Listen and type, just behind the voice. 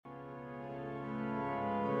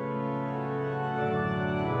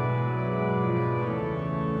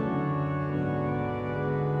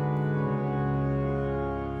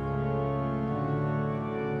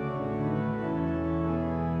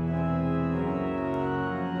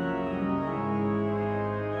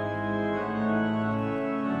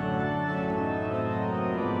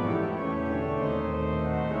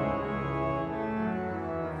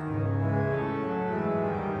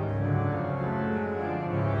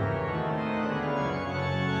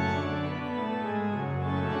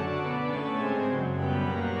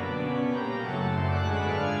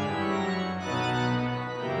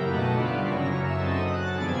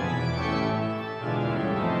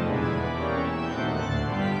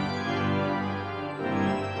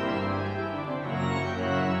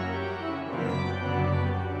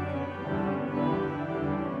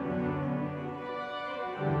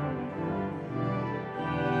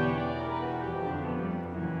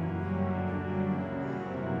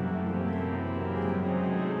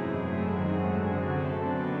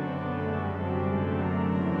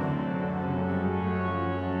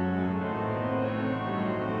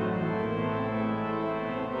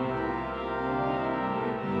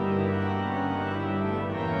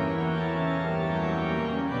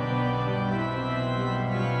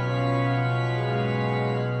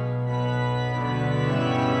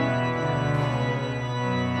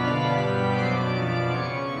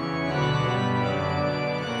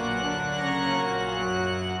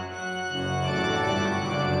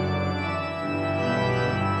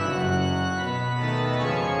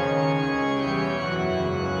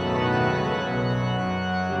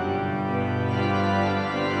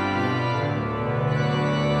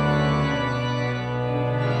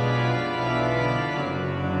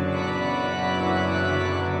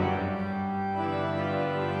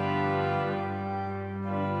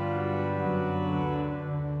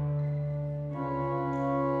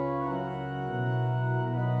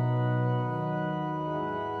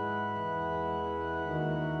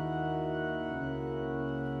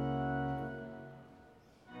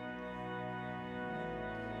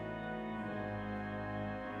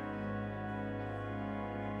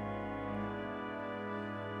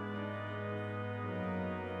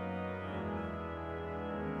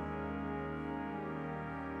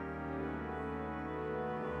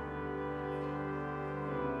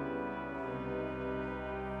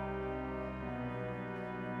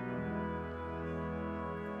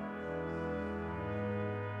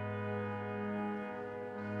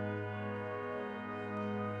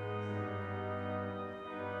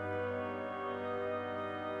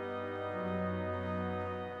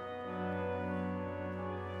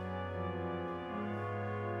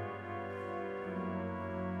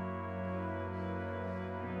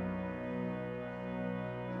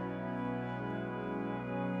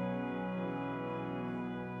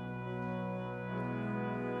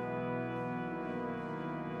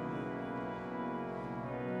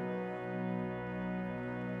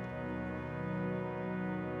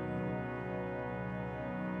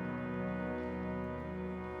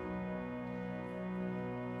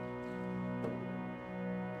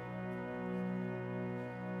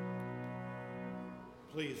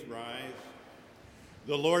Please rise.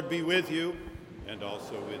 The Lord be with you, and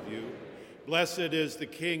also with you. Blessed is the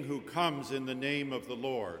King who comes in the name of the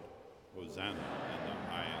Lord. Hosanna in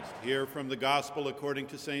the highest. Hear from the Gospel according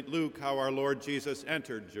to St. Luke how our Lord Jesus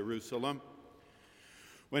entered Jerusalem.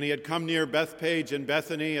 When he had come near Bethpage and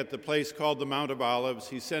Bethany at the place called the Mount of Olives,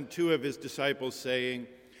 he sent two of his disciples, saying,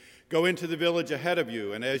 "Go into the village ahead of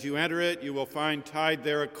you, and as you enter it, you will find tied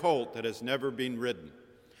there a colt that has never been ridden.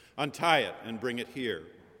 Untie it and bring it here.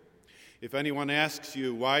 If anyone asks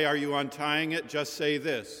you, 'Why are you untying it?' just say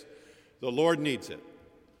this, 'The Lord needs it.'"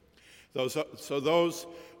 So those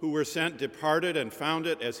who were sent departed and found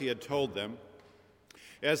it as he had told them.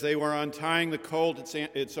 As they were untying the colt,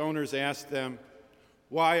 its owners asked them,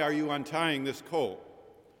 "Why are you untying this colt?"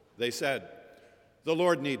 They said, "The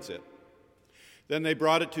Lord needs it." Then they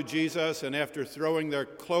brought it to Jesus, and after throwing their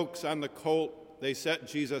cloaks on the colt, they set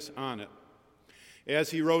Jesus on it.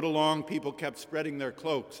 As he rode along, people kept spreading their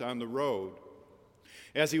cloaks on the road.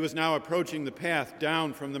 As he was now approaching the path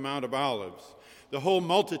down from the Mount of Olives, the whole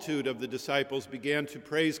multitude of the disciples began to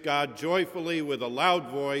praise God joyfully with a loud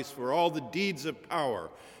voice for all the deeds of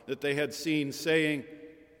power that they had seen, saying,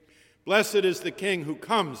 "Blessed is the King who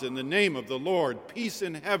comes in the name of the Lord, peace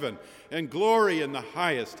in heaven and glory in the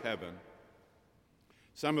highest heaven."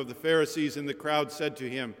 Some of the Pharisees in the crowd said to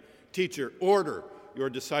him, "Teacher, order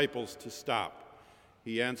your disciples to stop."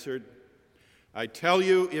 He answered, "I tell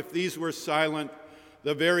you, if these were silent,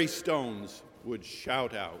 the very stones would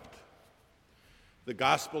shout out." The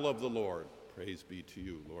Gospel of the Lord. Praise be to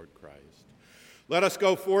you, Lord Christ. Let us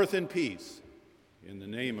go forth in peace. In the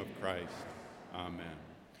name of Christ. Amen.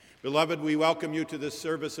 Beloved, we welcome you to this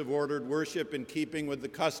service of ordered worship. In keeping with the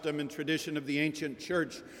custom and tradition of the ancient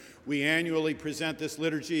church, we annually present this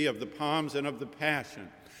liturgy of the Palms and of the Passion.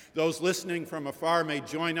 Those listening from afar may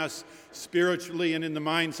join us spiritually and in the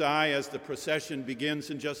mind's eye as the procession begins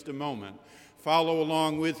in just a moment. Follow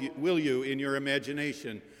along will you, in your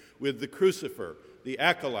imagination, with the crucifer, the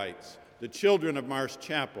acolytes, the children of Marsh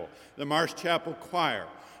Chapel, the Marsh Chapel Choir,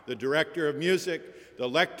 the director of music, the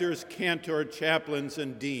lectors, cantor, chaplains,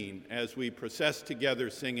 and dean, as we process together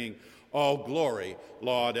singing, "All glory,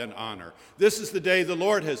 laud, and honor." This is the day the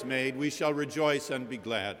Lord has made. We shall rejoice and be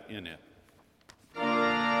glad in it.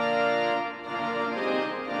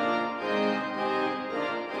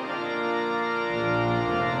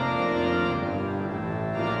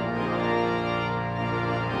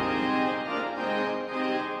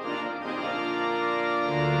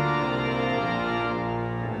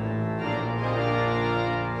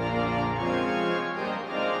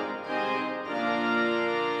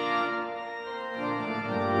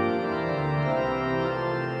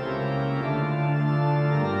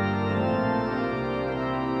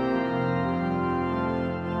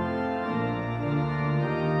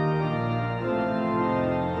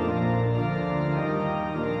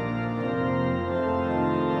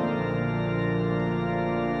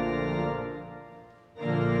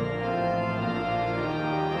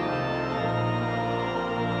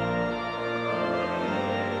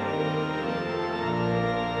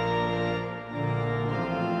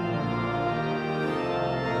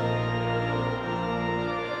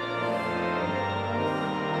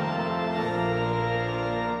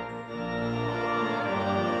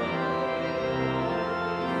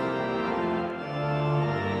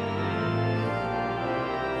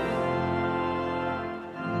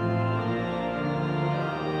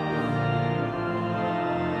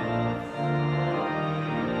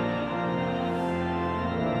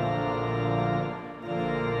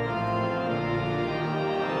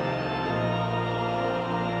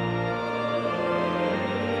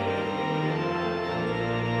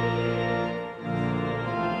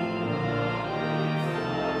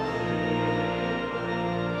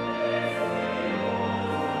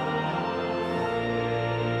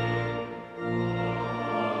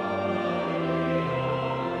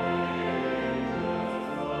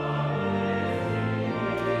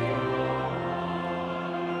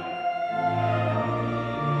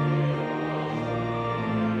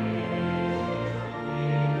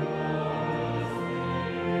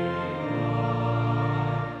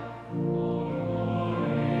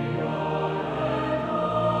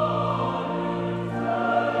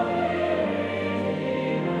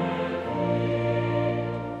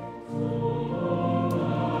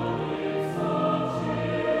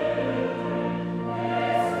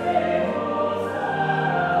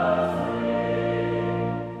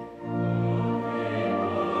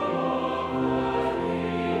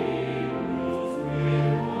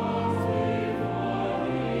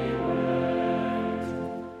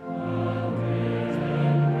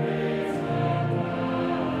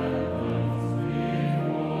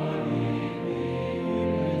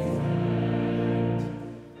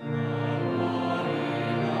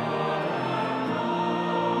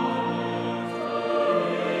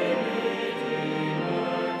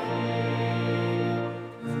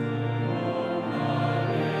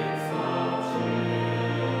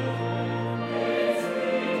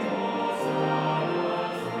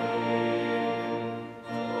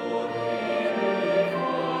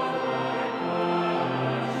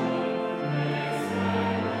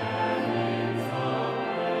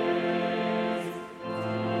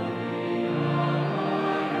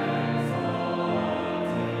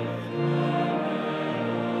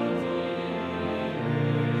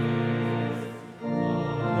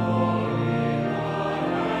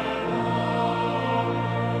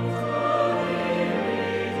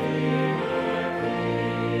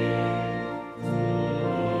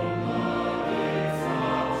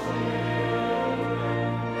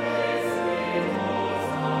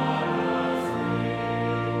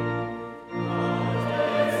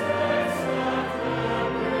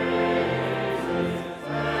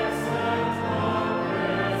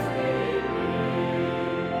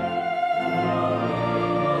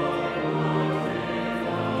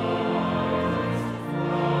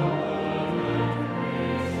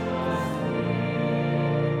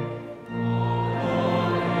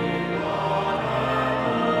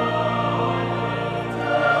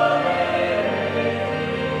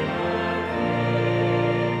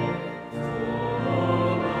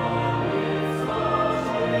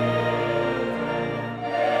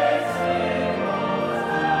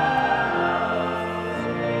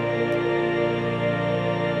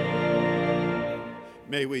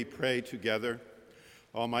 May we pray together.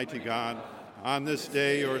 Almighty God, on this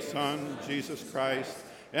day your Son, Jesus Christ,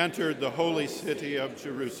 entered the holy city of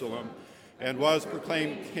Jerusalem and was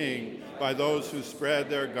proclaimed king by those who spread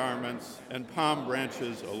their garments and palm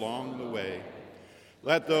branches along the way.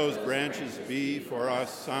 Let those branches be for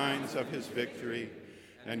us signs of his victory,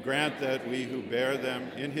 and grant that we who bear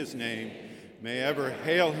them in his name may ever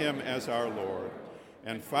hail him as our Lord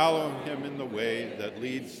and follow him in the way that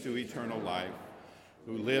leads to eternal life,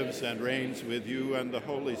 who lives and reigns with you and the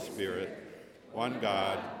Holy Spirit, one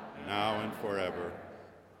God, now and forever.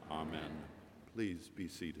 Amen. Please be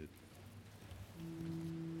seated.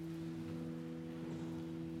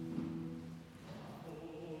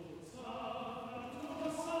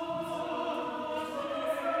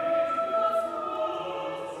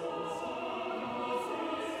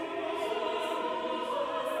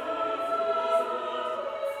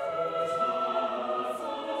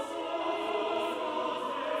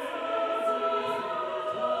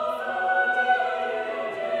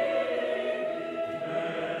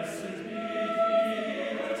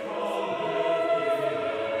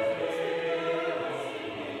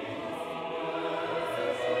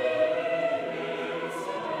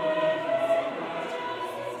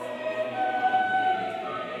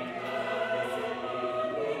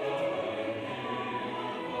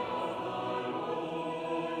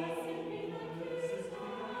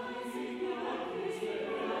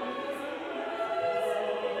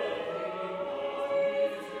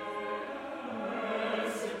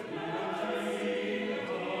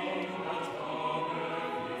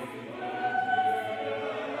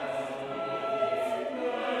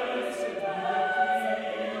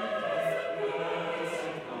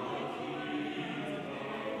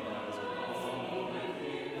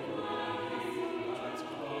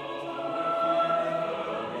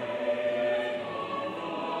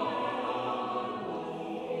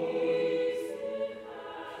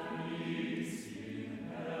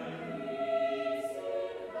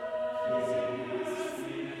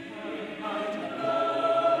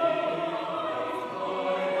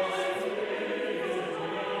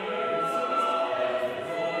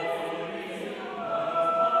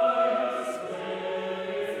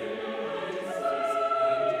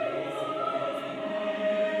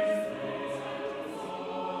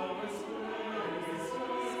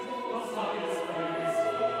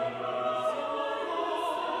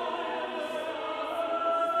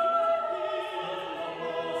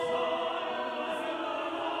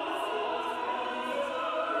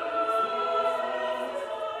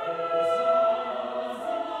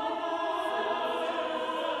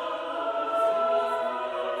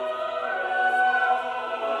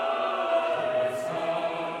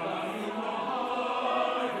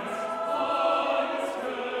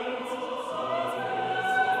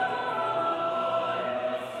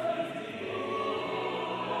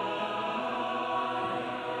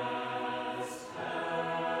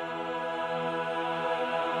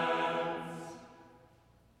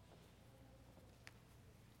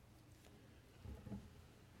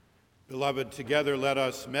 Beloved, together let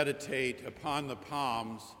us meditate upon the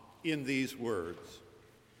Palms in these words.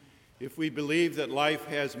 If we believe that life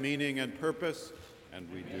has meaning and purpose, and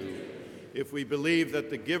we do. If we believe that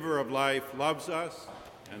the giver of life loves us,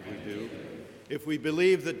 and we do. If we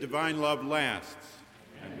believe that divine love lasts,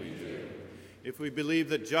 and we do. If we believe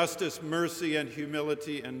that justice, mercy, and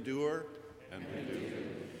humility endure, and we do.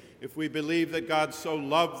 If we believe that God so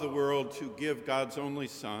loved the world to give God's only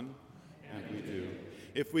Son, and we do.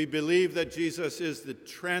 If we believe that Jesus is the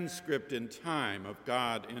transcript in time of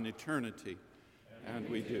God in eternity, and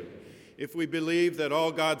we do. If we believe that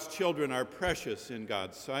all God's children are precious in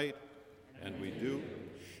God's sight, and we do.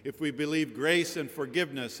 If we believe grace and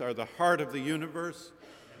forgiveness are the heart of the universe,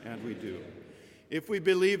 and we do. If we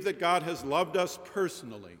believe that God has loved us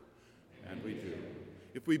personally, and we do.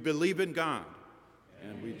 If we believe in God,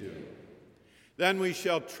 and we do. Then we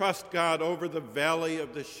shall trust God over the valley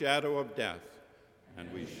of the shadow of death,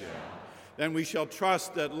 and we shall. Then we shall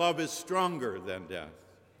trust that love is stronger than death,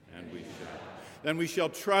 and we shall. Then we shall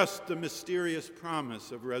trust the mysterious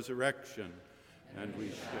promise of resurrection, and we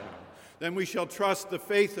shall. Then we shall trust the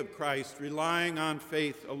faith of Christ, relying on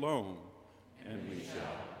faith alone, and we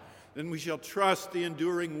shall. Then we shall trust the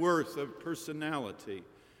enduring worth of personality,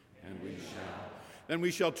 and we shall. Then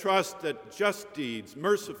we shall trust that just deeds,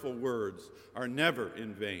 merciful words, are never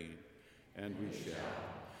in vain, and we shall.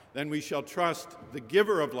 Then we shall trust the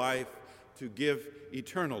giver of life to give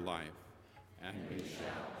eternal life, and we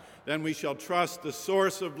shall. Then we shall trust the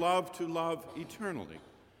source of love to love eternally,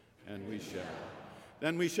 and we shall.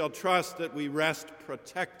 Then we shall trust that we rest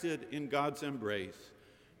protected in God's embrace,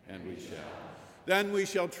 and we shall. Then we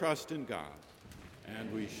shall trust in God,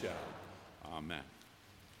 and we shall. Amen.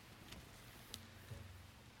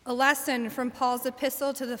 A lesson from Paul's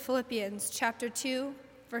epistle to the Philippians, chapter 2,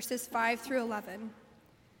 verses 5 through 11.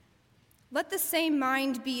 Let the same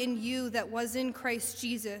mind be in you that was in Christ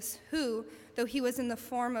Jesus, who, though he was in the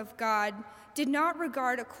form of God, did not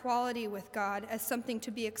regard equality with God as something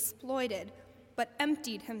to be exploited, but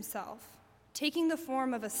emptied himself, taking the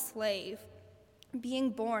form of a slave, being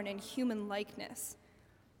born in human likeness.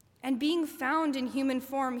 And being found in human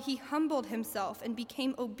form, he humbled himself and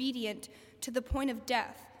became obedient to the point of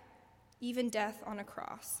death, even death on a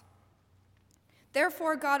cross.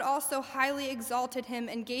 Therefore God also highly exalted him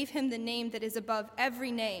and gave him the name that is above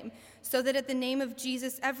every name, so that at the name of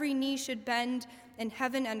Jesus every knee should bend in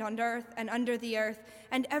heaven and on earth and under the earth,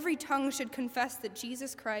 and every tongue should confess that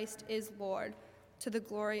Jesus Christ is Lord, to the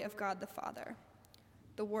glory of God the Father.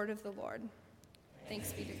 The word of the Lord.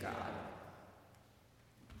 Thanks be to God.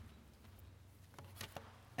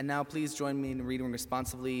 And now please join me in reading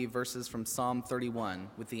responsively verses from Psalm 31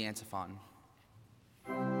 with the antiphon.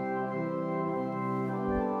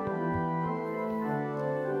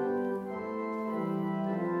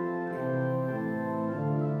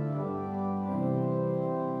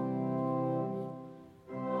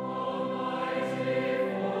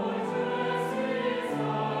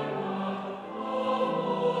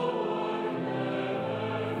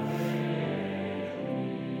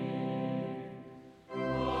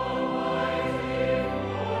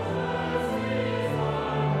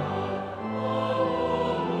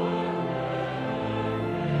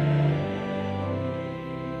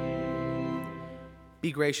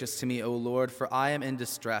 Be gracious to me, O Lord, for I am in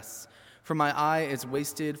distress. For my eye is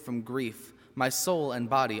wasted from grief, my soul and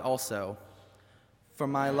body also. For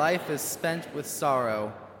my life is spent with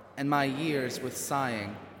sorrow, and my years with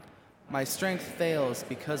sighing. My strength fails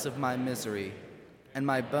because of my misery, and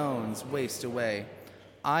my bones waste away.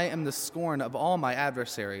 I am the scorn of all my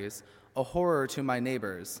adversaries, a horror to my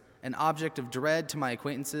neighbors, an object of dread to my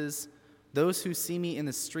acquaintances. Those who see me in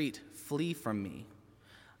the street flee from me.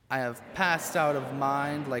 I have passed out of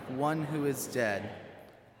mind like one who is dead.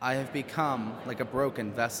 I have become like a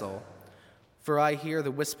broken vessel. For I hear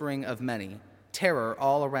the whispering of many, terror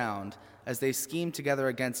all around, as they scheme together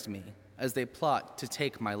against me, as they plot to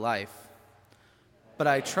take my life. But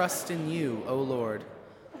I trust in you, O Lord.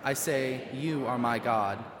 I say, you are my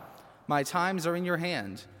God. My times are in your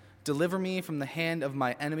hand. Deliver me from the hand of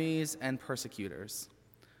my enemies and persecutors.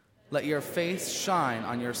 Let your face shine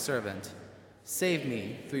on your servant. Save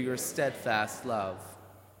me through your steadfast love.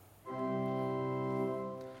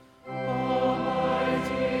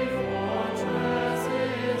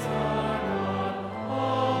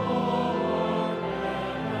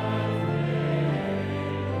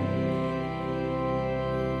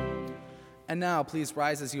 And now, please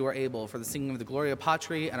rise as you are able for the singing of the Gloria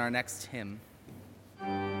Patri and our next hymn.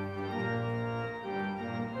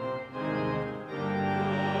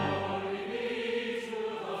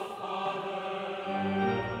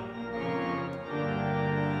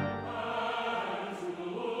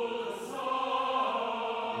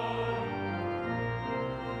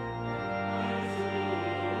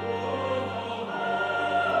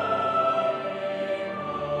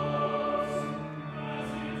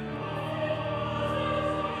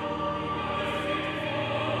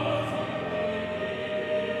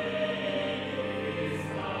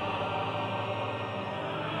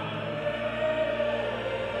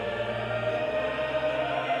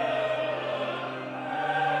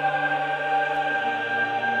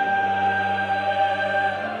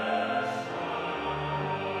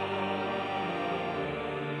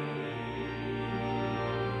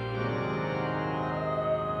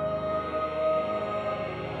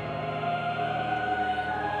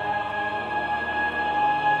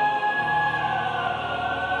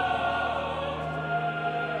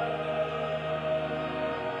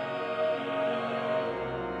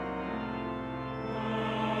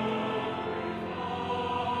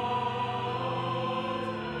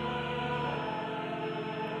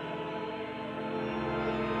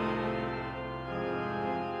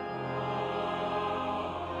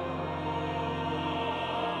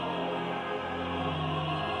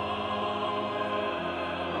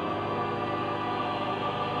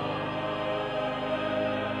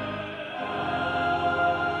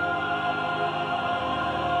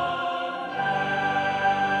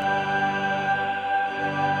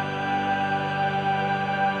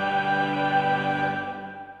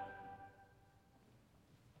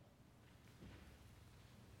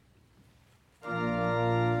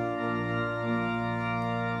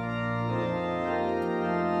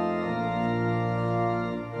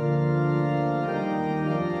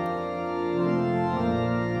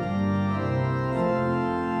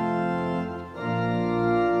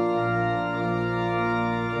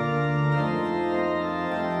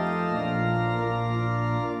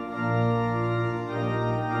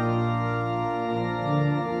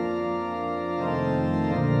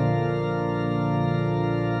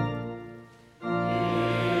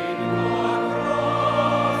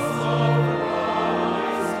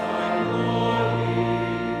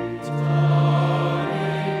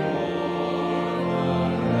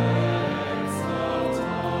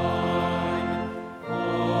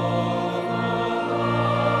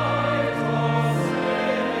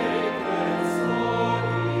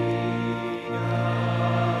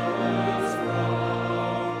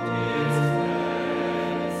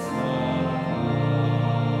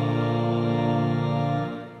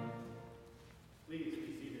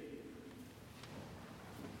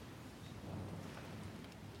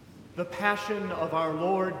 The Passion of our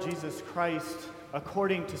Lord Jesus Christ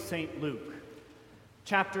according to St. Luke,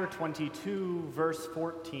 chapter 22, verse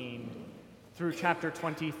 14, through chapter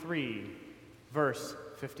 23, verse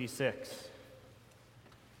 56.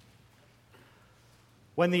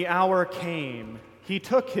 When the hour came, he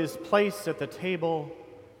took his place at the table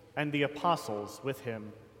and the apostles with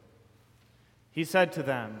him. He said to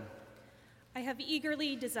them, I have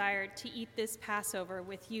eagerly desired to eat this Passover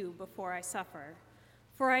with you before I suffer.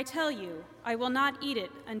 For I tell you, I will not eat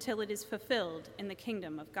it until it is fulfilled in the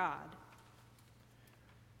kingdom of God.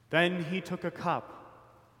 Then he took a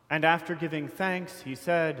cup, and after giving thanks, he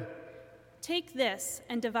said, Take this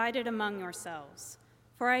and divide it among yourselves.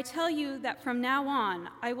 For I tell you that from now on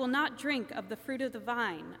I will not drink of the fruit of the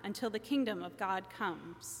vine until the kingdom of God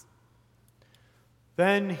comes.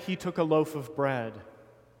 Then he took a loaf of bread,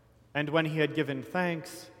 and when he had given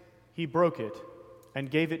thanks, he broke it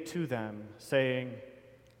and gave it to them, saying,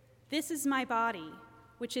 This is my body,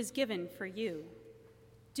 which is given for you.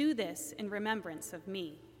 Do this in remembrance of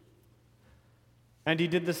me. And he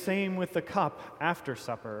did the same with the cup after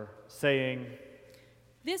supper, saying,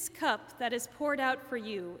 This cup that is poured out for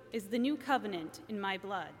you is the new covenant in my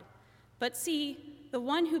blood. But see, the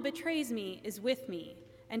one who betrays me is with me,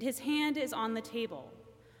 and his hand is on the table.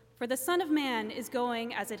 For the Son of Man is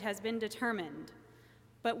going as it has been determined,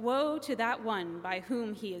 but woe to that one by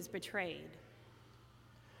whom he is betrayed.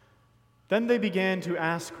 Then they began to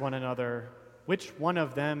ask one another which one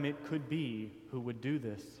of them it could be who would do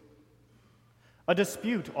this. A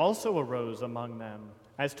dispute also arose among them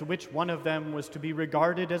as to which one of them was to be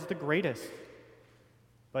regarded as the greatest.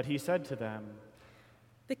 But he said to them,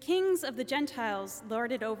 The kings of the Gentiles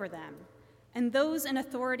lord it over them, and those in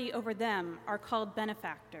authority over them are called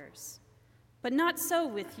benefactors. But not so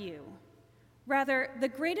with you. Rather, the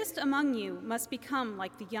greatest among you must become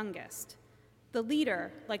like the youngest, the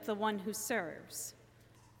leader like the one who serves.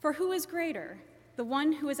 For who is greater, the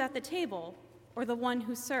one who is at the table or the one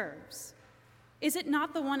who serves? Is it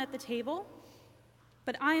not the one at the table?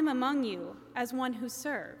 But I am among you as one who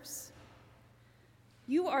serves.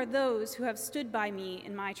 You are those who have stood by me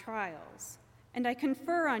in my trials, and I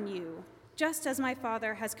confer on you, just as my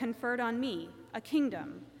Father has conferred on me, a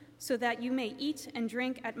kingdom, so that you may eat and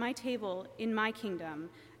drink at my table in my kingdom,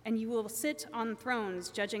 and you will sit on thrones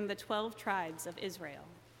judging the 12 tribes of Israel.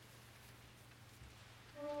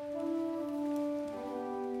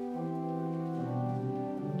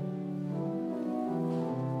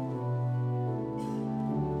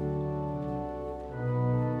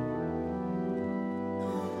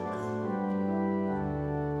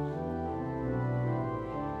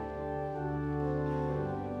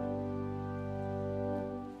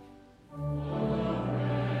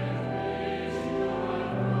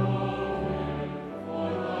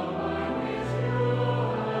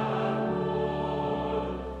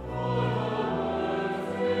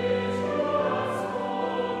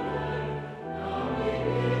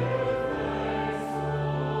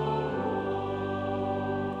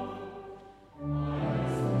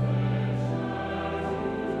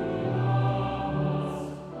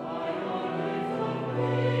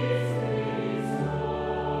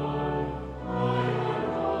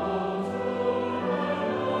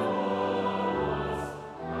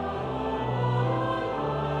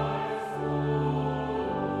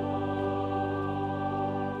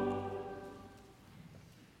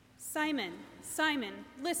 Simon, Simon,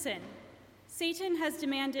 listen. Satan has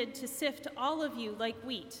demanded to sift all of you like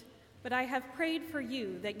wheat, but I have prayed for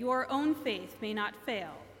you that your own faith may not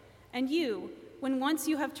fail. And you, when once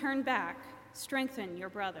you have turned back, strengthen your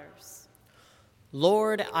brothers.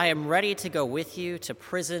 Lord, I am ready to go with you to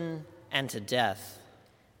prison and to death.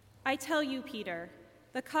 I tell you, Peter,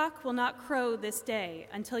 the cock will not crow this day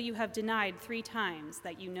until you have denied 3 times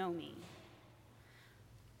that you know me.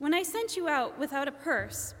 When I sent you out without a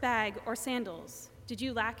purse, bag, or sandals, did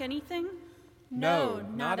you lack anything? No,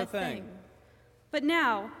 not a thing. But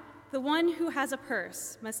now, the one who has a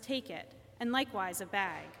purse must take it, and likewise a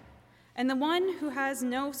bag. And the one who has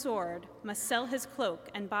no sword must sell his cloak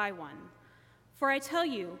and buy one. For I tell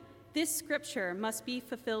you, this scripture must be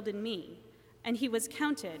fulfilled in me, and he was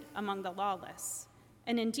counted among the lawless.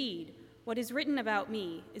 And indeed, what is written about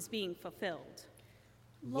me is being fulfilled.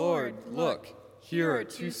 Lord, look. Here are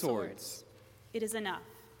 2 swords. It is enough.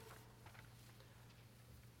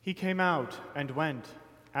 He came out and went,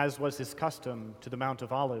 as was his custom, to the Mount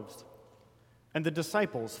of Olives, and the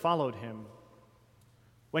disciples followed him.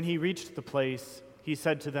 When he reached the place, he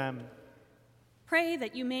said to them, Pray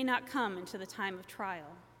that you may not come into the time of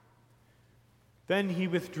trial. Then he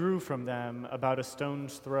withdrew from them about a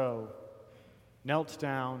stone's throw, knelt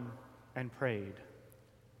down, and prayed.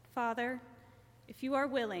 Father, if you are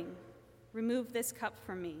willing, remove this cup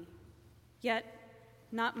from me. Yet,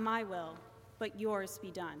 not my will, but yours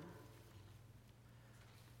be done.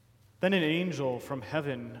 Then an angel from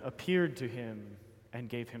heaven appeared to him and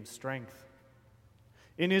gave him strength.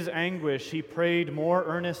 In his anguish, he prayed more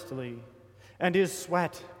earnestly, and his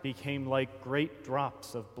sweat became like great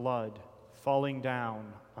drops of blood falling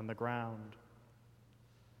down on the ground.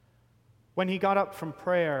 When he got up from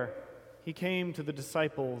prayer, he came to the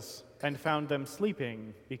disciples and found them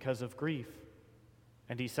sleeping because of grief.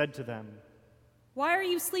 And he said to them, "Why are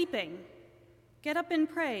you sleeping? Get up and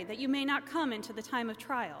pray that you may not come into the time of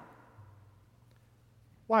trial."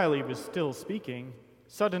 While he was still speaking,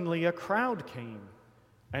 suddenly a crowd came,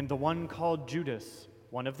 and the one called Judas,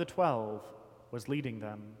 one of the 12, was leading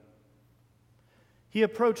them. He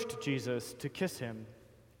approached Jesus to kiss him,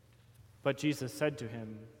 but Jesus said to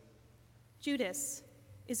him, "Judas,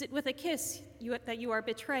 is it with a kiss that you are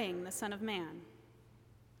betraying the Son of Man?"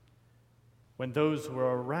 When those who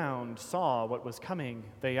were around saw what was coming,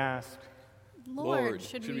 they asked, Lord,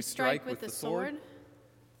 should we strike with the sword?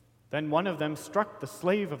 Then one of them struck the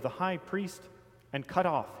slave of the high priest and cut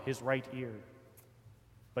off his right ear.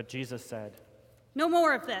 But Jesus said, "No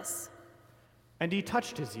more of this." And he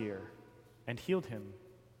touched his ear and healed him.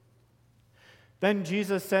 Then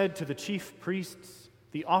Jesus said to the chief priests,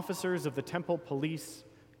 the officers of the temple police,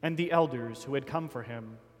 and the elders who had come for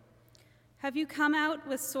him, "Have you come out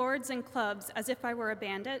with swords and clubs as if I were a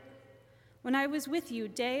bandit? When I was with you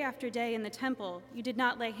day after day in the temple, you did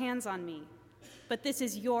not lay hands on me. But this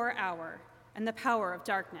is your hour and the power of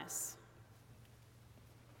darkness."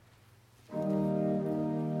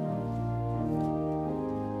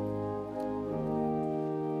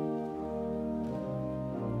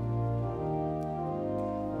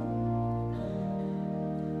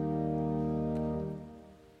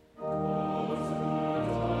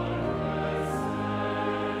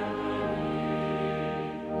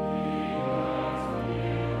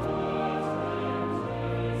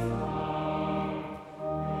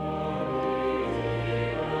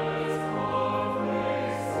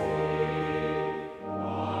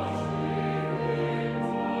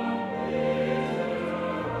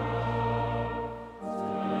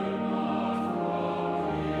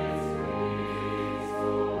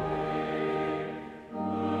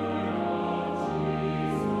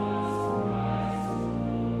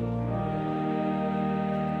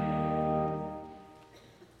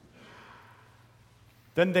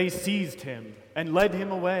 Then they seized him and led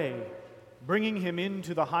him away, bringing him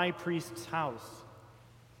into the high priest's house.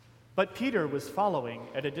 But Peter was following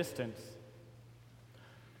at a distance.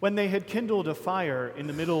 When they had kindled a fire in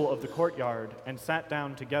the middle of the courtyard and sat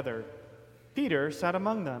down together, Peter sat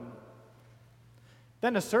among them.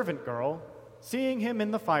 Then a servant girl, seeing him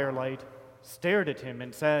in the firelight, stared at him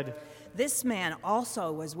and said, "This man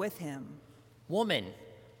also was with him." Woman,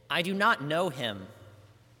 I do not know him.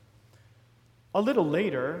 A little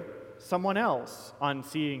later, someone else, on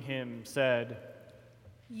seeing him, said,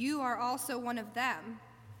 "You are also one of them."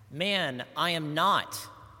 Man, I am not.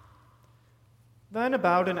 Then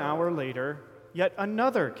about an hour later, yet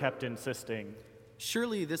another kept insisting,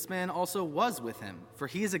 Surely this man also was with him, for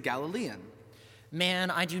he is a Galilean.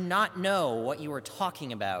 Man, I do not know what you are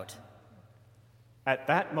talking about. At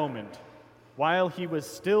that moment, while he was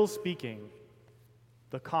still speaking,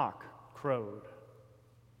 the cock crowed.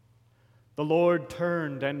 The Lord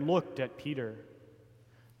turned and looked at Peter.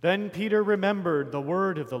 Then Peter remembered the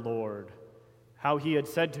word of the Lord, how he had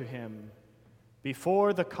said to him,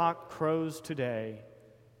 "Before the cock crows today,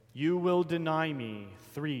 you will deny me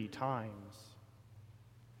 3 times."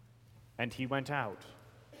 And he went out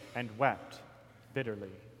and wept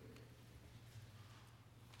bitterly.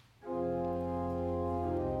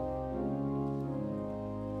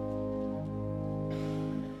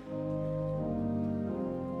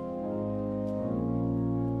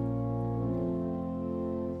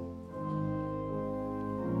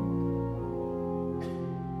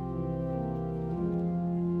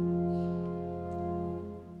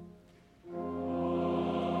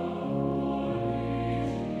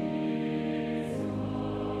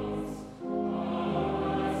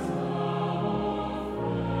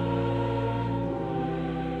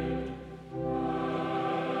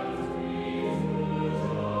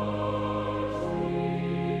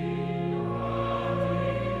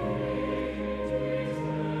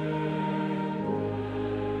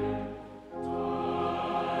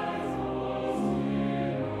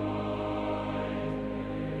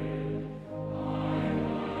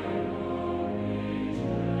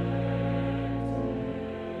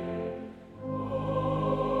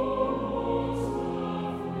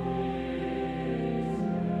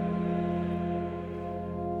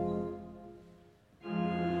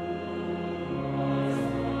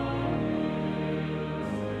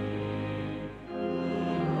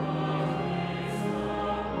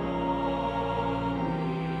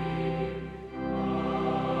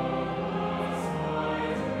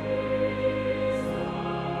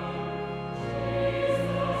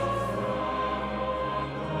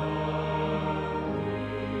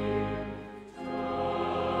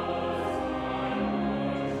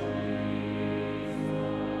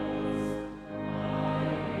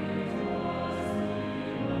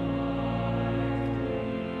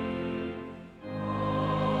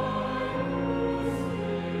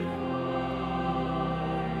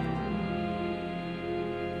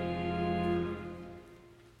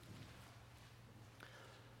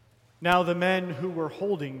 Now the men who were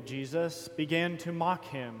holding Jesus began to mock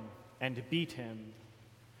him and beat him.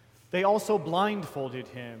 They also blindfolded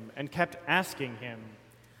him and kept asking him,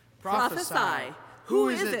 "Prophesy, who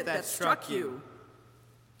is it that struck you?"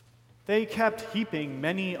 They kept heaping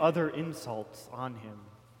many other insults on him.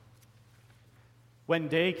 When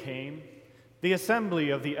day came, the assembly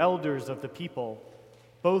of the elders of the people,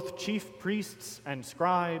 both chief priests and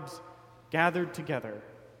scribes, gathered together,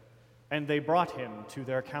 and they brought him to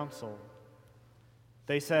their council.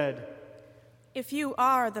 They said, "If you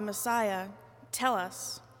are the Messiah, tell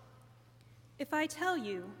us." If I tell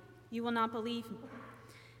you, you will not believe me.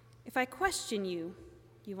 If I question you,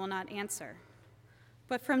 you will not answer.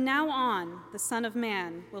 But from now on, the Son of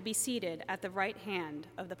Man will be seated at the right hand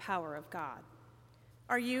of the power of God.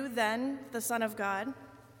 Are you then the Son of God?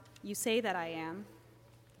 You say that I am.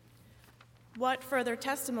 What further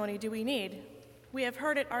testimony do we need? We have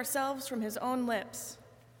heard it ourselves from his own lips.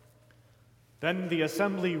 Then the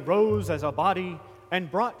assembly rose as a body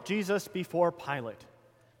and brought Jesus before Pilate.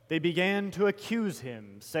 They began to accuse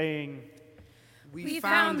him, saying, "We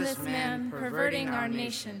found this man perverting our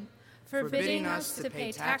nation, forbidding us to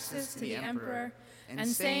pay taxes to the emperor, and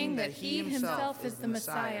saying that he himself is the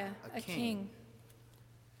Messiah, a king."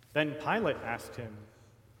 Then Pilate asked him,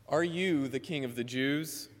 "Are you the king of the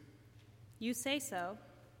Jews?" You say so.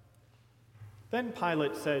 Then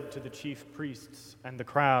Pilate said to the chief priests and the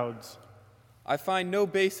crowds, "I find no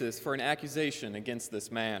basis for an accusation against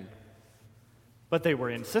this man." But they were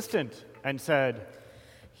insistent and said,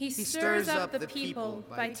 He stirs up the people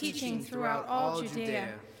by teaching throughout all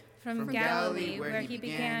Judea, from Galilee where he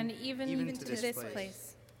began even to this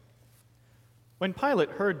place. When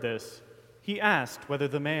Pilate heard this, he asked whether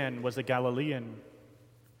the man was a Galilean.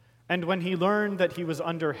 And when he learned that he was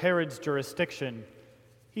under Herod's jurisdiction,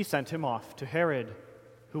 he sent him off to Herod,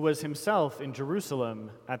 who was himself in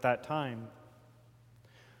Jerusalem at that time.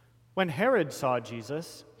 When Herod saw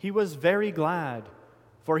Jesus, he was very glad,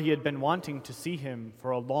 for he had been wanting to see him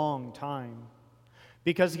for a long time,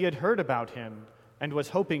 because he had heard about him and was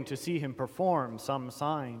hoping to see him perform some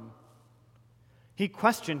sign. He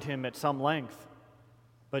questioned him at some length,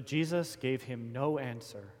 but Jesus gave him no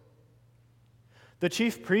answer. The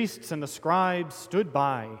chief priests and the scribes stood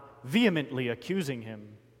by, vehemently accusing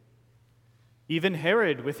him. Even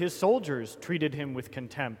Herod with his soldiers treated him with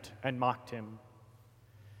contempt and mocked him.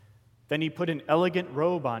 Then he put an elegant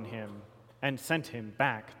robe on him and sent him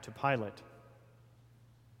back to Pilate.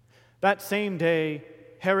 That same day,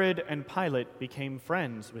 Herod and Pilate became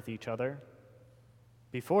friends with each other.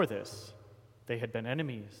 Before this, they had been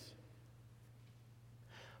enemies.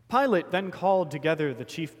 Pilate then called together the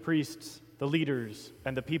chief priests, the leaders,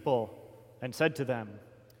 and the people, and said to them,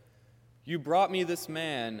 "You brought me this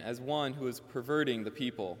man as one who is perverting the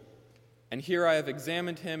people, and here I have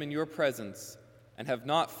examined him in your presence, and have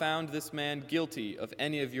not found this man guilty of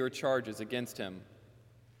any of your charges against him.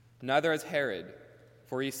 Neither has Herod,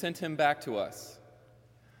 for he sent him back to us.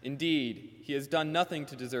 Indeed, he has done nothing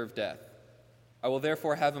to deserve death. I will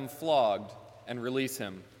therefore have him flogged and release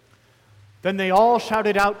him." Then they all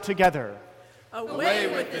shouted out together, "Away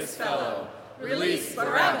with this fellow! Release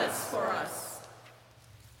Barabbas for us!"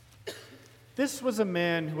 This was a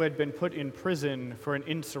man who had been put in prison for an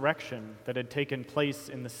insurrection that had taken place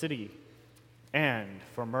in the city, and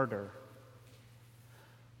for murder.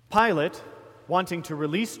 Pilate, wanting to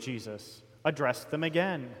release Jesus, addressed them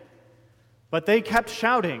again. But they kept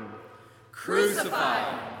shouting, "Crucify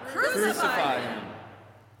him! Crucify him!"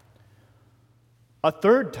 A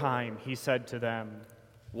third time he said to them,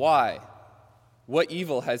 "Why? What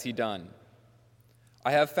evil has he done?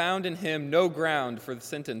 I have found in him no ground for the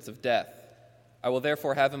sentence of death. I will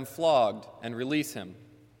therefore have him flogged and release him."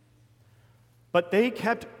 But they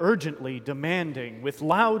kept urgently demanding with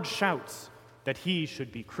loud shouts that he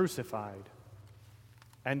should be crucified,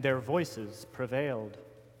 and their voices prevailed.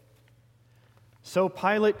 So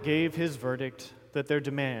Pilate gave his verdict that their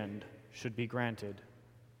demand should be granted.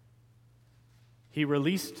 He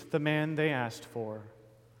released the man they asked for,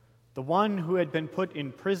 the one who had been put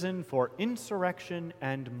in prison for insurrection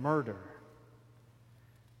and murder,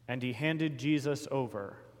 and he handed Jesus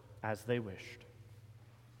over as they wished.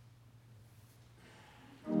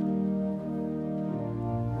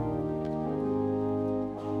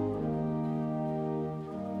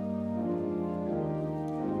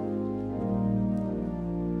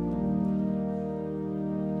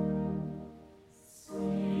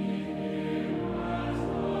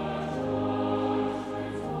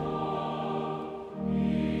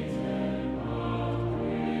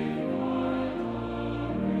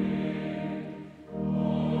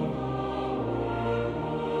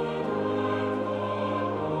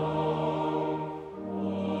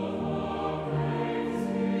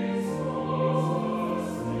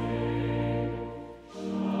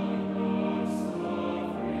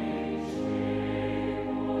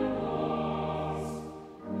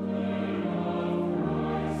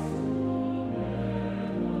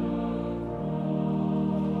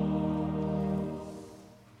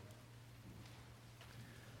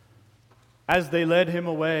 As they led him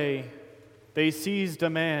away, they seized a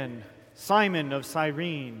man, Simon of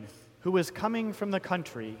Cyrene, who was coming from the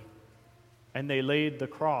country, and they laid the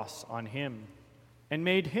cross on him and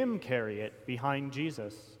made him carry it behind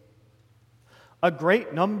Jesus. A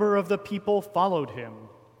great number of the people followed him,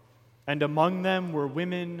 and among them were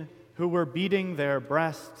women who were beating their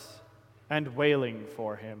breasts and wailing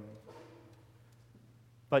for him.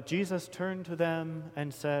 But Jesus turned to them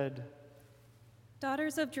and said,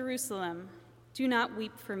 "Daughters of Jerusalem, do not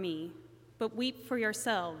weep for me, but weep for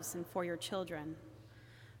yourselves and for your children.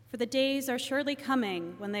 For the days are surely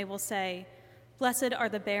coming when they will say, 'Blessed are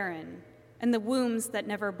the barren, and the wombs that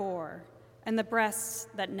never bore, and the breasts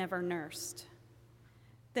that never nursed.'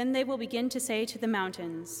 Then they will begin to say to the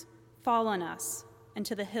mountains, 'Fall on us,' and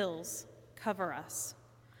to the hills, 'Cover us.'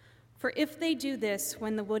 For if they do this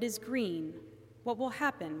when the wood is green, what will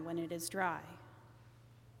happen when it is dry?"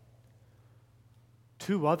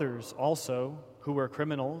 2 others also, who were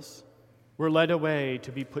criminals, were led away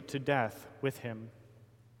to be put to death with him.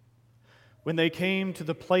 When they came to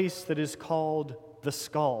the place that is called the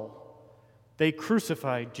Skull, they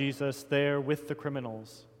crucified Jesus there with the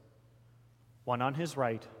criminals, one on his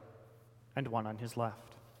right and one on his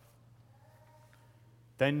left.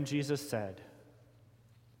 Then Jesus said,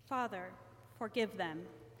 "Father, forgive them,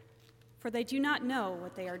 for they do not know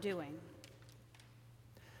what they are doing."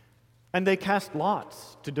 And they cast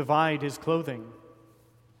lots to divide his clothing,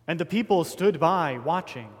 and the people stood by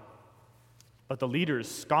watching. But the leaders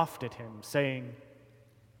scoffed at him, saying,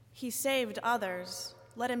 He saved others.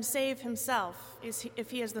 Let him save himself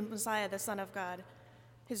if he is the Messiah, the Son of God,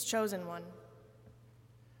 his chosen one.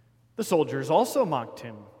 The soldiers also mocked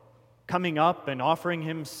him, coming up and offering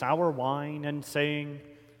him sour wine and saying,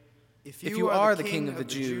 If you are the king of the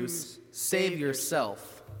Jews, save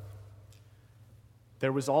yourself.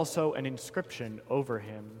 There was also an inscription over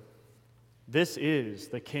him, "This is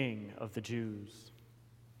the King of the Jews."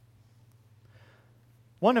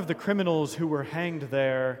 One of the criminals who were hanged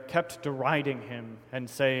there kept deriding him and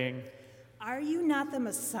saying, "Are you not the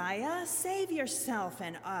Messiah? Save yourself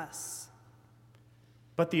and us."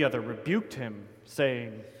 But the other rebuked him,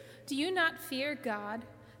 saying, "Do you not fear God,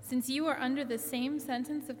 since you are under the same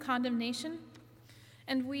sentence of condemnation?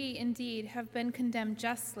 And we, indeed, have been condemned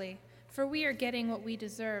justly, for we are getting what we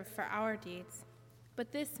deserve for our deeds.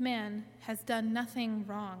 But this man has done nothing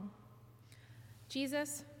wrong.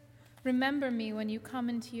 Jesus, remember me when you come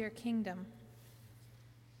into your kingdom."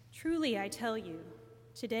 Truly, I tell you,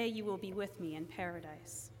 today you will be with me in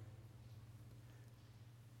paradise.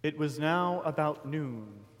 It was now about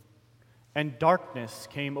noon, and darkness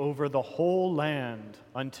came over the whole land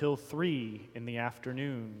until 3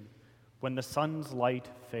 p.m, when the sun's light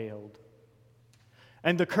failed.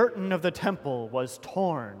 And the curtain of the temple was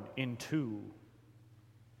torn in 2.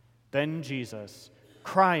 Then Jesus,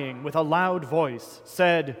 crying with a loud voice,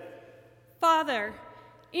 said, "Father,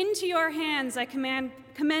 into your hands I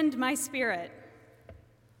commend my spirit."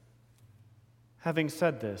 Having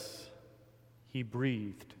said this, he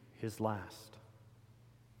breathed his last.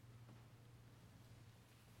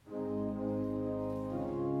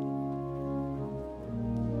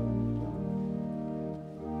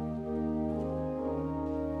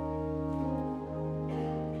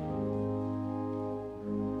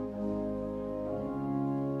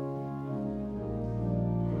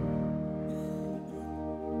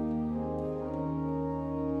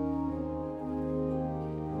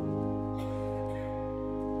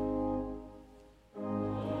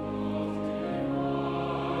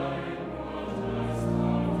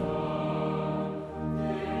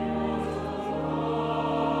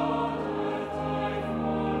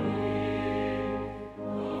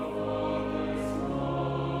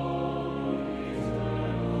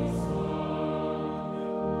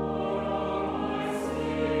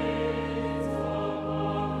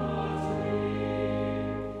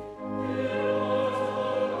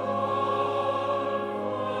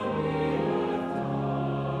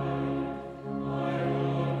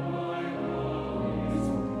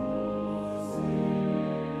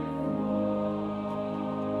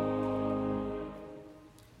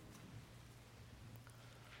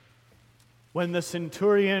 When the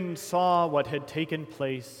centurion saw what had taken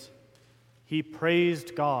place, he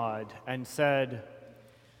praised God and said,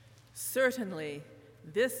 "Certainly,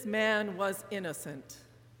 this man was innocent."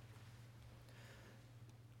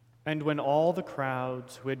 And when all the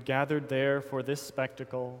crowds who had gathered there for this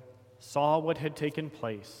spectacle saw what had taken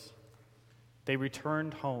place, they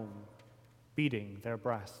returned home, beating their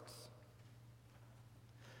breasts.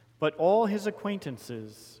 But all his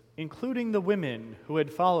acquaintances, including the women who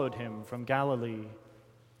had followed him from Galilee,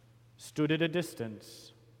 stood at a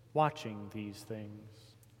distance watching these things.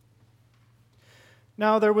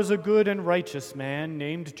 Now there was a good and righteous man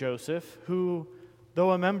named Joseph, who,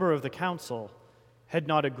 though a member of the council, had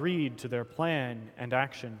not agreed to their plan and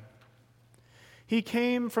action. He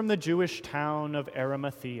came from the Jewish town of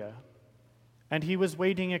Arimathea, and he was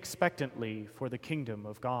waiting expectantly for the kingdom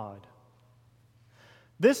of God.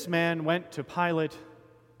 This man went to Pilate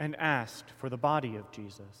and asked for the body of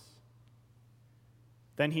Jesus.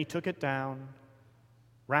 Then he took it down,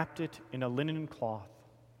 wrapped it in a linen cloth,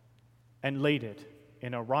 and laid it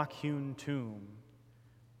in a rock-hewn tomb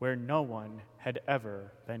where no one had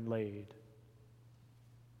ever been laid.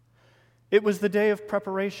 It was the day of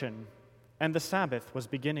preparation, and the Sabbath was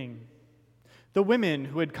beginning. The women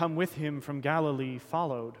who had come with him from Galilee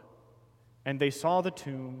followed, and they saw the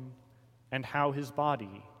tomb and how his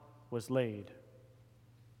body was laid.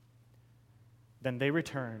 Then they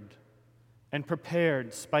returned and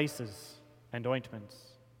prepared spices and ointments.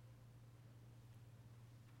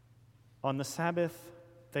 On the Sabbath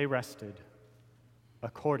they rested,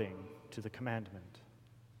 according to the commandment.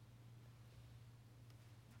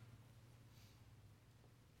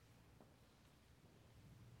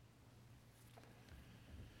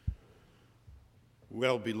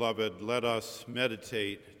 Well, beloved, let us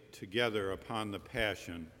meditate together upon the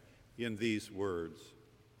Passion in these words.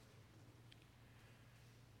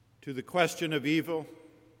 To the question of evil,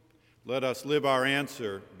 let us live our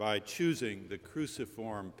answer by choosing the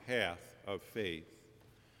cruciform path of faith.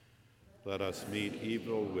 Let us meet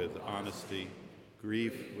evil with honesty,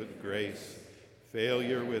 grief with grace,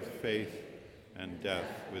 failure with faith, and death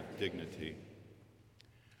with dignity.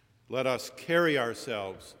 Let us carry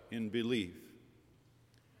ourselves in belief.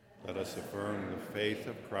 Let us affirm the faith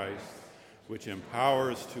of Christ, which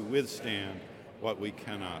empowers to withstand what we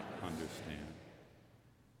cannot understand.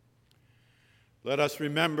 Let us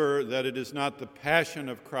remember that it is not the passion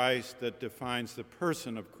of Christ that defines the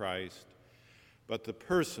person of Christ, but the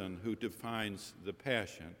person who defines the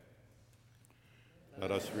passion.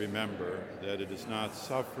 Let us remember that it is not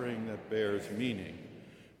suffering that bears meaning,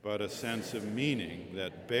 but a sense of meaning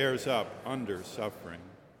that bears up under suffering.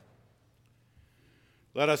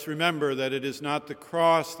 Let us remember that it is not the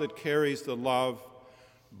cross that carries the love,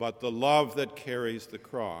 but the love that carries the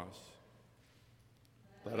cross.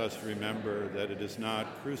 Let us remember that it is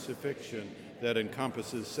not crucifixion that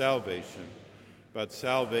encompasses salvation, but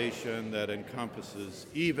salvation that encompasses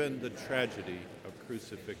even the tragedy of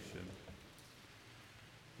crucifixion.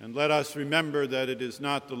 And let us remember that it is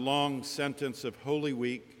not the long sentence of Holy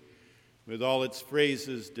Week, with all its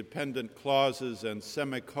phrases, dependent clauses, and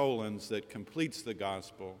semicolons that completes the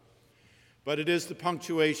gospel, but it is the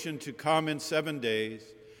punctuation to come in 7 days,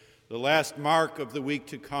 the last mark of the week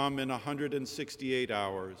to come in 168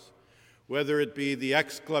 hours, whether it be the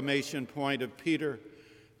exclamation point of Peter,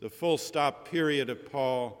 the full stop period of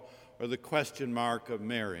Paul, or the question mark of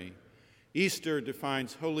Mary. Easter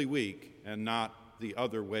defines Holy Week and not the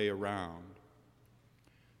other way around.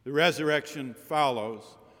 The resurrection follows,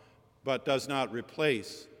 but does not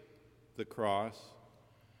replace the cross.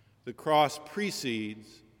 The cross precedes,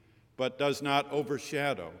 but does not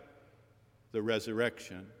overshadow the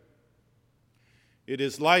resurrection. It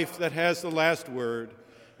is life that has the last word,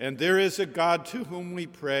 and there is a God to whom we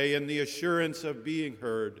pray in the assurance of being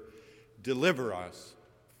heard. Deliver us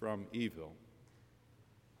from evil.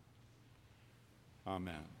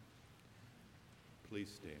 Amen. Please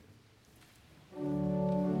stand.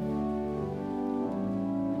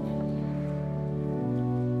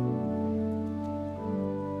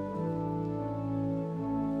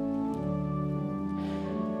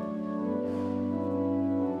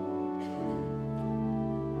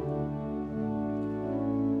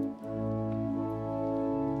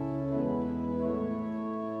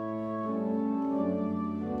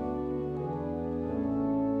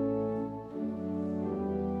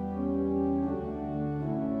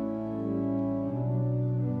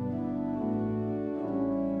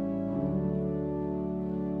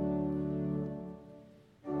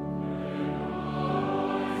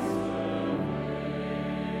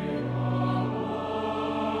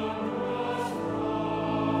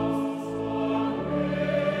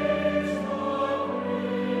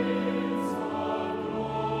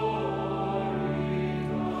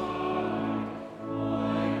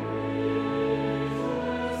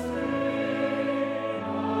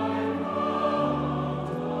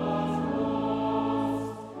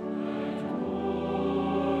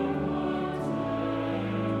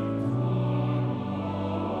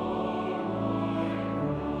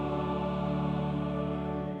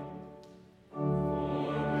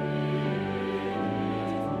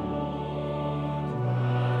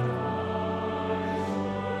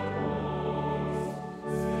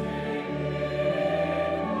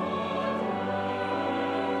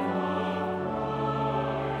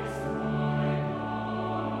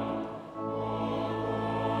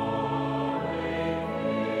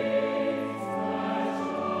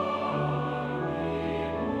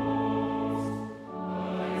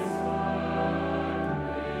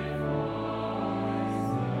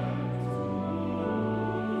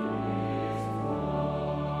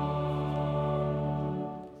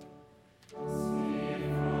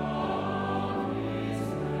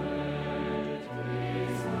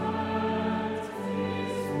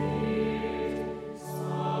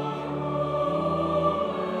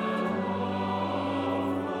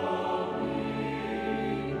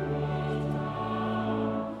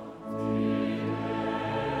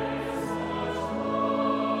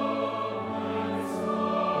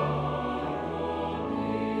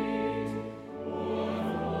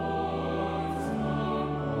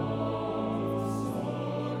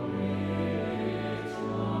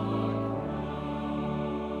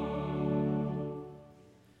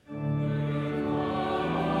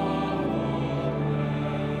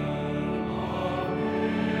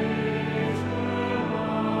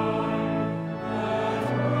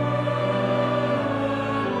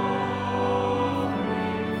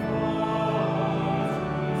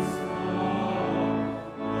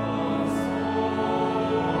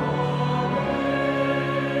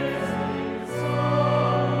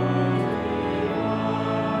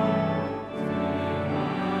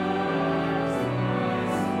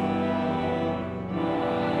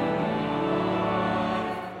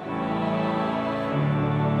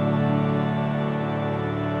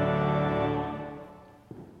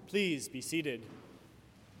 Please be seated.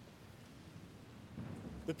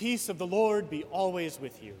 The peace of the Lord be always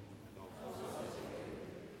with you.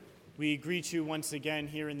 We greet you once again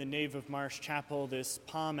here in the nave of Marsh Chapel this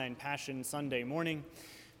Palm and Passion Sunday morning.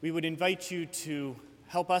 We would invite you to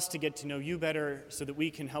help us to get to know you better so that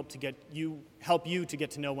we can help you to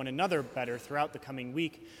get to know one another better throughout the coming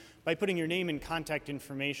week by putting your name and contact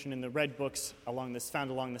information in the red books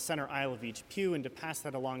found along the center aisle of each pew, and to pass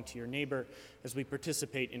that along to your neighbor as we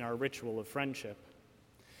participate in our ritual of friendship.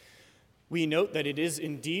 We note that it is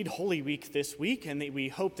indeed Holy Week this week, and that we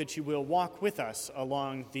hope that you will walk with us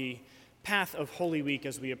along the path of Holy Week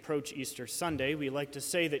as we approach Easter Sunday. We like to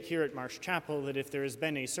say that here at Marsh Chapel that if there has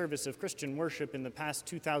been a service of Christian worship in the past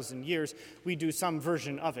 2,000 years, we do some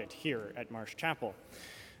version of it here at Marsh Chapel.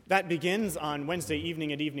 That begins on Wednesday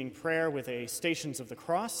evening at evening prayer with a Stations of the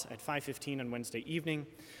Cross at 5:15 on Wednesday evening.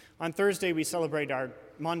 On Thursday, we celebrate our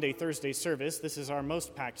Maundy Thursday service. This is our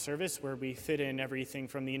most packed service, where we fit in everything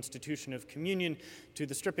from the institution of communion to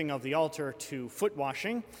the stripping of the altar to foot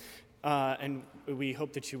washing, and we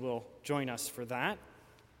hope that you will join us for that.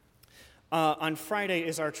 On Friday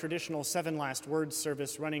is our traditional 7 last words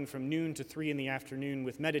service, running from noon to 3 in the afternoon,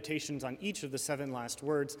 with meditations on each of the 7 last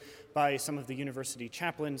words by some of the university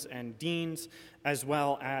chaplains and deans, as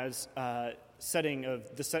well as singing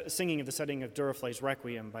of the setting of Duraflay's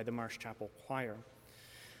Requiem by the Marsh Chapel Choir.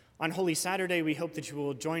 On Holy Saturday, we hope that you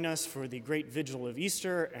will join us for the great vigil of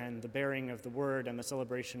Easter and the bearing of the Word and the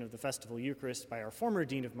celebration of the Festival Eucharist by our former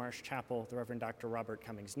Dean of Marsh Chapel, the Reverend Dr. Robert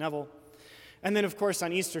Cummings Neville. And then, of course,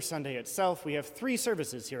 on Easter Sunday itself, we have 3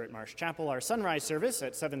 services here at Marsh Chapel: our sunrise service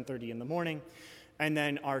at 7:30 in the morning, and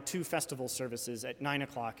then our 2 festival services at 9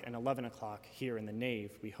 o'clock and 11 o'clock here in the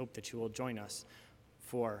nave. We hope that you will join us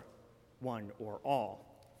for one or all.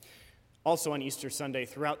 Also on Easter Sunday,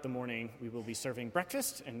 throughout the morning, we will be serving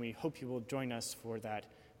breakfast, and we hope you will join us for that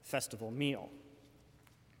festival meal.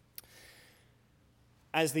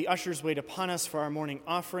 As the ushers wait upon us for our morning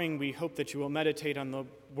offering, we hope that you will meditate on the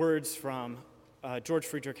words from George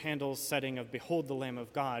Friedrich Handel's setting of "Behold the Lamb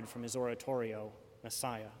of God" from his oratorio,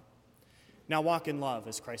 Messiah. Now walk in love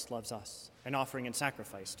as Christ loves us, an offering and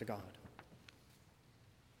sacrifice to God.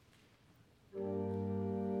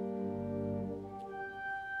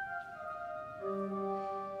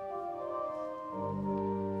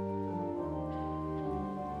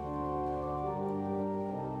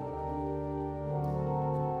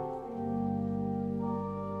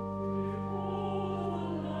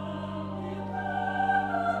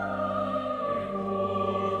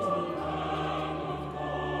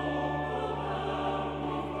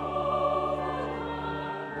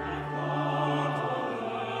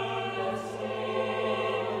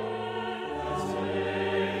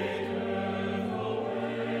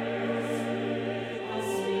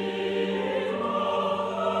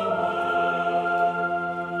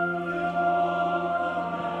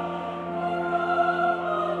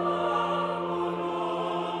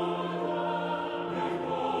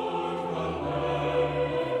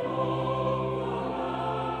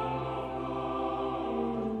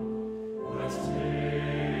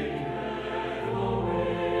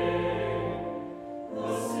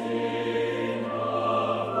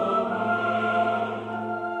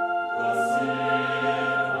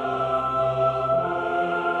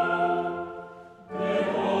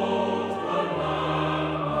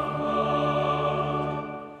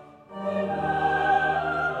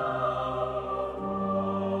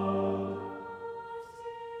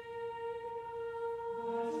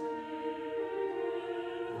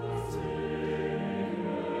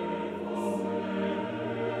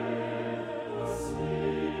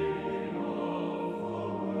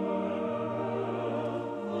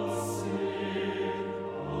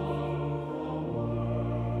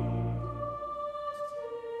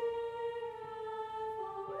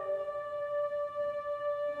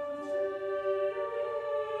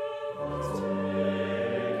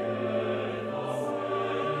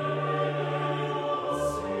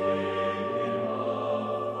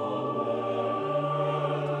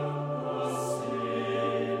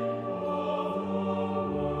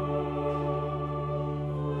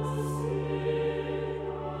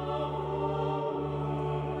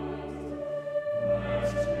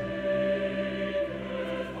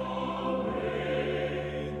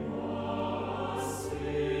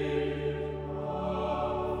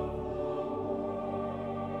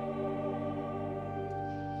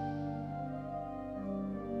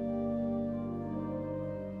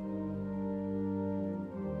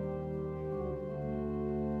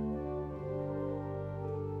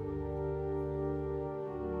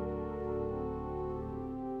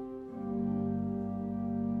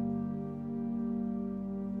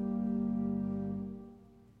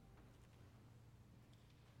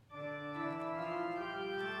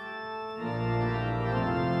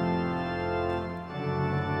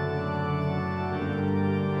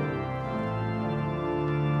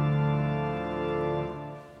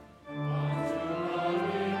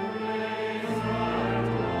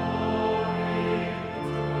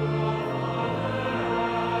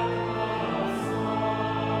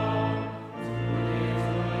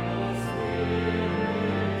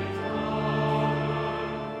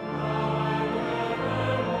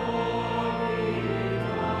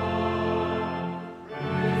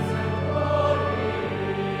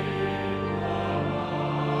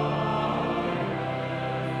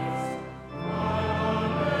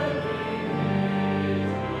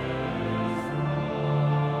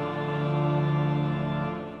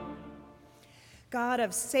 God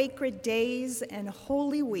of sacred days and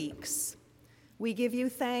holy weeks, we give you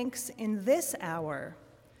thanks in this hour,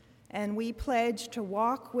 and we pledge to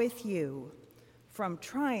walk with you from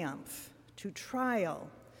triumph to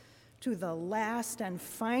trial to the last and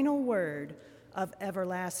final word of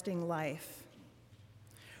everlasting life.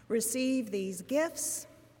 Receive these gifts,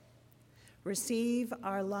 receive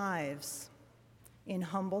our lives in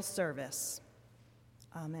humble service.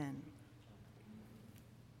 Amen.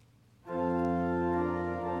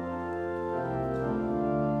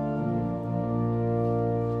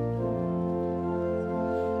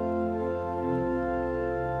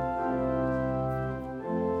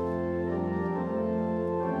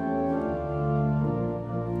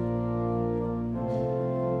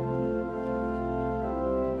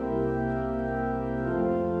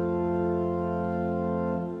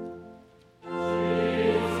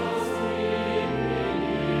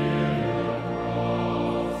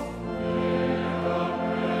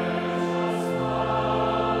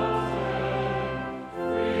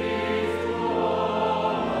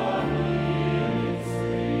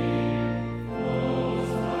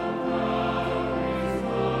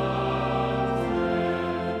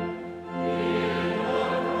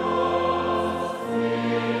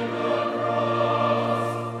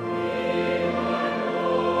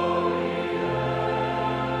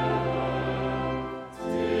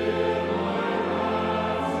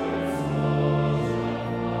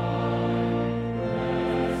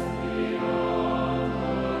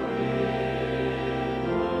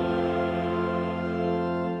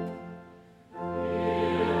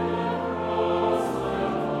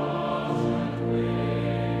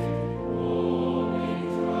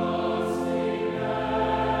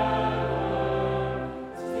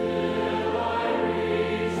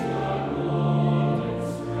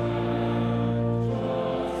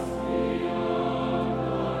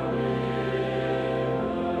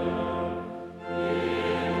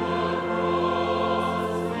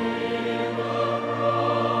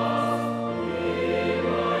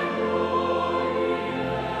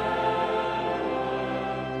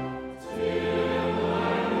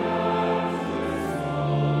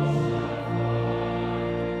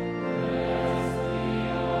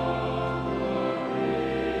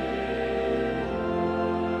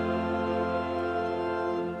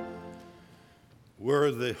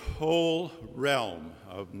 Were the whole realm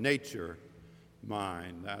of nature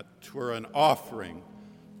mine, that 'twere an offering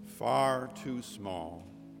far too small.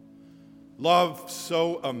 Love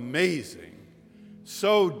so amazing,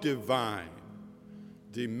 so divine,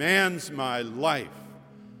 demands my life,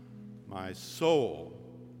 my soul,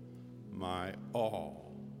 my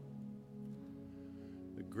all.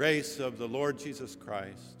 The grace of the Lord Jesus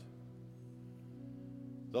Christ,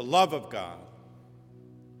 the love of God,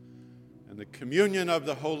 and the communion of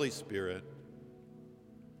the Holy Spirit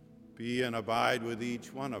be and abide with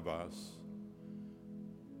each one of us,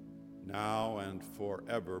 now and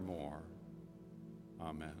forevermore.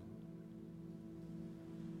 Amen.